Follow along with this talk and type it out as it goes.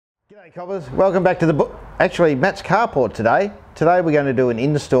G'day cobbers, welcome back to Matt's carport today. Today we're going to do an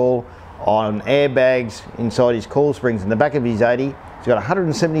install on airbags inside his coil springs in the back of his 80. He's got a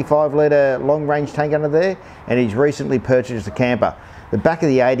 175 litre long range tank under there and he's recently purchased a camper. The back of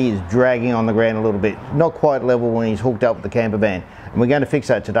the 80 is dragging on the ground a little bit, not quite level when he's hooked up with the camper van. And we're going to fix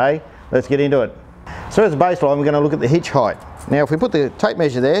that today. Let's get into it. So as a baseline, we're going to look at the hitch height. Now if we put the tape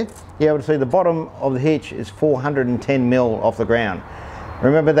measure there, you're able to see the bottom of the hitch is 410 mil off the ground.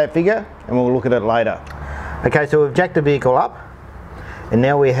 Remember that figure and we'll look at it later. Okay, so we've jacked the vehicle up and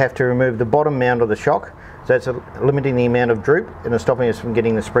now we have to remove the bottom mount of the shock. So it's limiting the amount of droop and it's stopping us from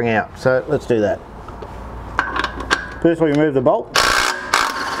getting the spring out. So let's do that. First we remove the bolt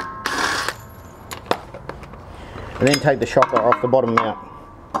and then take the shocker off the bottom mount.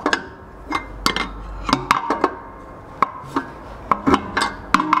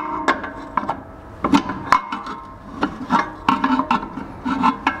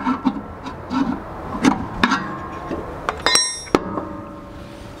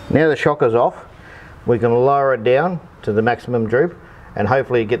 Now the shocker's off, we can lower it down to the maximum droop and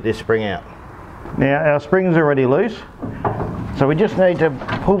hopefully get this spring out. Now our spring's already loose, so we just need to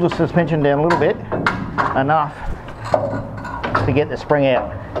pull the suspension down a little bit, enough to get the spring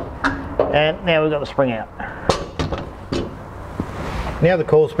out. And now we've got the spring out. Now the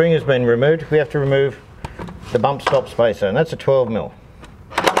coil spring has been removed, we have to remove the bump stop spacer, and that's a 12 mil.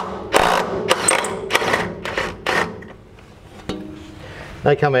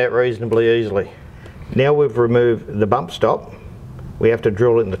 They come out reasonably easily. Now we've removed the bump stop, we have to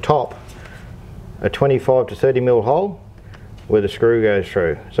drill in the top a 25 to 30 mil hole where the screw goes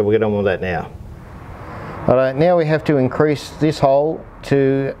through. So we'll get on with that now. Alright, now we have to increase this hole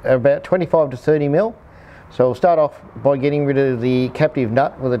to about 25 to 30 mil. So we'll start off by getting rid of the captive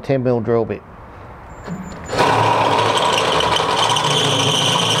nut with a 10 mil drill bit.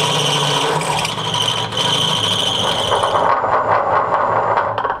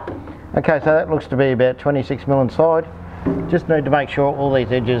 Okay, so that looks to be about 26 mil inside. Just need to make sure all these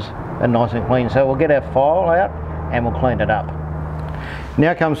edges are nice and clean. So we'll get our file out and we'll clean it up.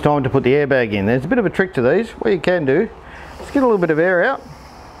 Now comes time to put the airbag in. There's a bit of a trick to these. What you can do is get a little bit of air out,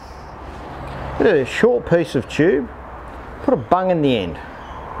 get a short piece of tube, put a bung in the end.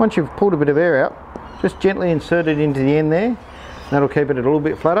 Once you've pulled a bit of air out, just gently insert it into the end there. That'll keep it a little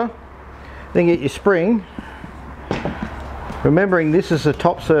bit flatter. Then get your spring. Remembering this is the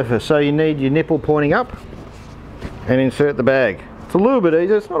top surface, so you need your nipple pointing up and insert the bag. It's a little bit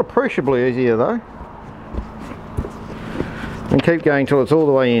easier, it's not appreciably easier though. And keep going till it's all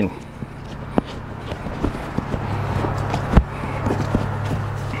the way in.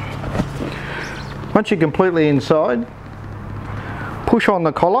 Once you're completely inside, push on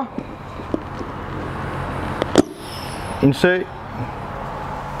the collar, insert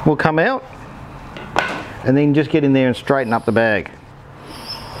will come out, and then just get in there and straighten up the bag.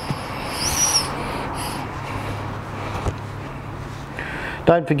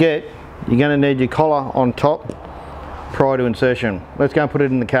 Don't forget, you're going to need your collar on top prior to insertion. Let's go and put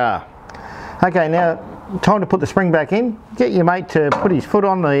it in the car. Okay, now time to put the spring back in. Get your mate to put his foot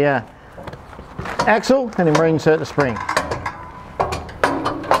on the axle and then reinsert the spring.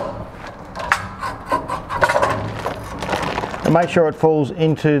 And make sure it falls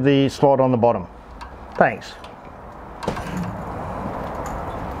into the slot on the bottom. Thanks.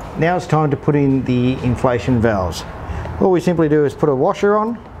 Now it's time to put in the inflation valves. All we simply do is put a washer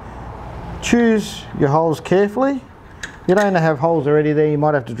on, choose your holes carefully. If you don't have holes already there, you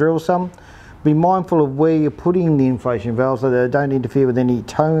might have to drill some. Be mindful of where you're putting the inflation valves so that they don't interfere with any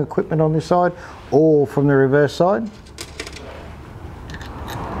towing equipment on this side or from the reverse side.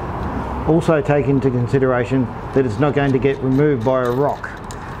 Also take into consideration that it's not going to get removed by a rock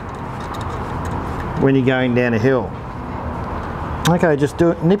when you're going down a hill. Okay, just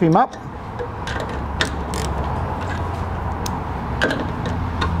do it, nip him up.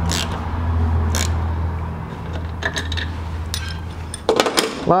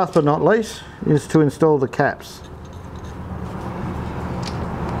 Last but not least is to install the caps.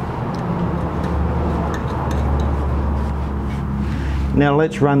 Now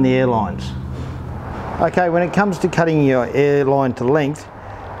let's run the airlines. Okay, when it comes to cutting your airline to length,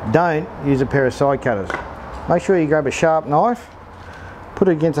 don't use a pair of side cutters. Make sure you grab a sharp knife, put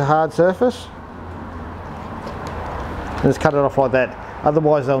it against a hard surface, and just cut it off like that.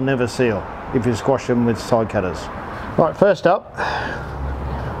 Otherwise they'll never seal if you squash them with side cutters. Right, first up,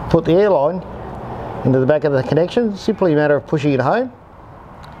 put the airline into the back of the connection. Simply a matter of pushing it home.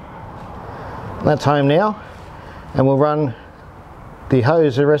 That's home now, and we'll run the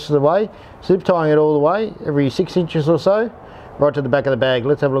hose the rest of the way, zip tying it all the way every 6 inches or so. right to the back of the bag.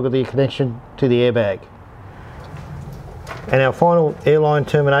 Let's have a look at the connection to the airbag. And our final airline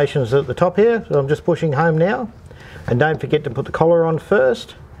termination is at the top here, so I'm just pushing home now. And don't forget to put the collar on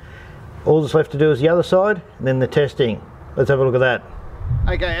first. All that's left to do is the other side, and then the testing. Let's have a look at that.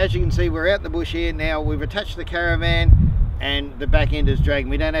 Okay, as you can see, we're out in the bush here now. We've attached the caravan and the back end is dragging.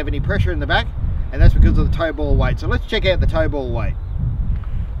 We don't have any pressure in the back, and that's because of the tow ball weight. So let's check out the tow ball weight.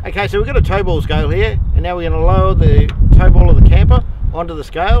 Okay, so we've got a tow ball scale here, and now we're going to lower the tow ball of the camper onto the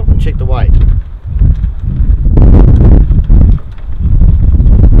scale and check the weight.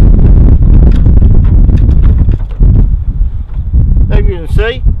 As you can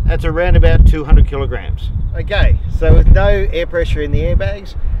see, that's around about 200 kilograms. Okay, so with no air pressure in the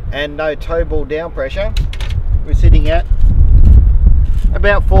airbags and no tow ball down pressure, we're sitting at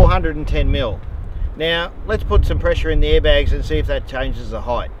about 410 mil. Now, let's put some pressure in the airbags and see if that changes the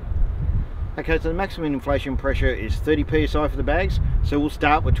height. Okay, so the maximum inflation pressure is 30 psi for the bags, so we'll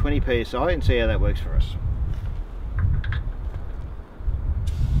start with 20 psi and see how that works for us.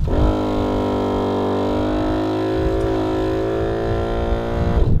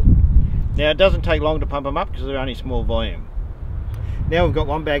 Now, it doesn't take long to pump them up because they're only small volume. Now we've got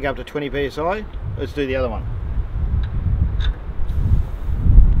one bag up to 20 psi, let's do the other one.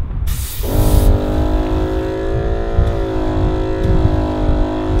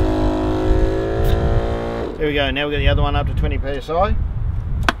 There we go, now we've got the other one up to 20 psi.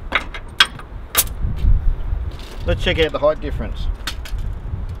 Let's check out the height difference.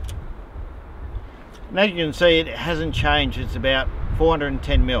 And as you can see, it hasn't changed, it's about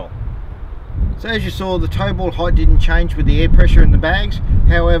 410 mil. So as you saw, the tow ball height didn't change with the air pressure in the bags.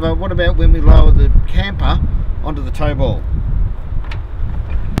 However, what about when we lower the camper onto the tow ball?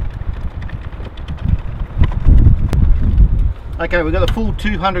 Okay, we've got the full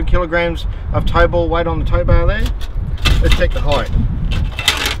 200 kilograms of tow ball weight on the tow bar there. Let's check the height.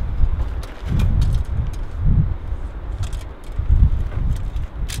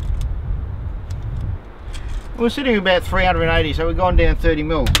 We're sitting at about 380, so we've gone down 30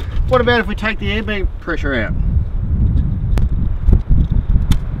 mil. What about if we take the airbag pressure out?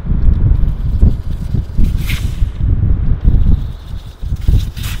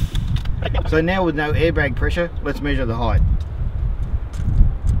 So now with no airbag pressure, let's measure the height.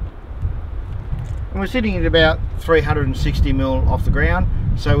 And we're sitting at about 360 mil off the ground,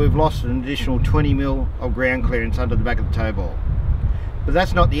 so we've lost an additional 20 mil of ground clearance under the back of the tow ball. But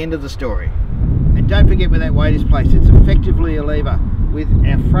that's not the end of the story. And don't forget where that weight is placed. It's effectively a lever, with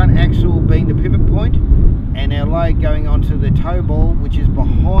our front axle being the pivot point and our load going onto the tow ball, which is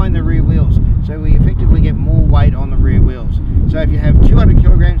behind the rear wheels. So we effectively get more weight on the rear wheels. So if you have 200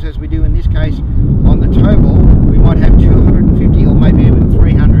 kilograms, as we do in this case, on the tow ball, we might have 250 or maybe even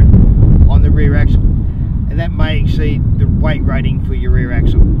 300 on the rear axle. And that may exceed the weight rating for your rear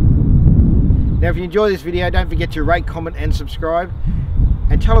axle. Now, if you enjoy this video, don't forget to rate, comment and subscribe.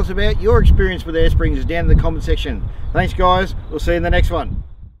 And tell us about your experience with air springs down in the comment section. Thanks guys, we'll see you in the next one.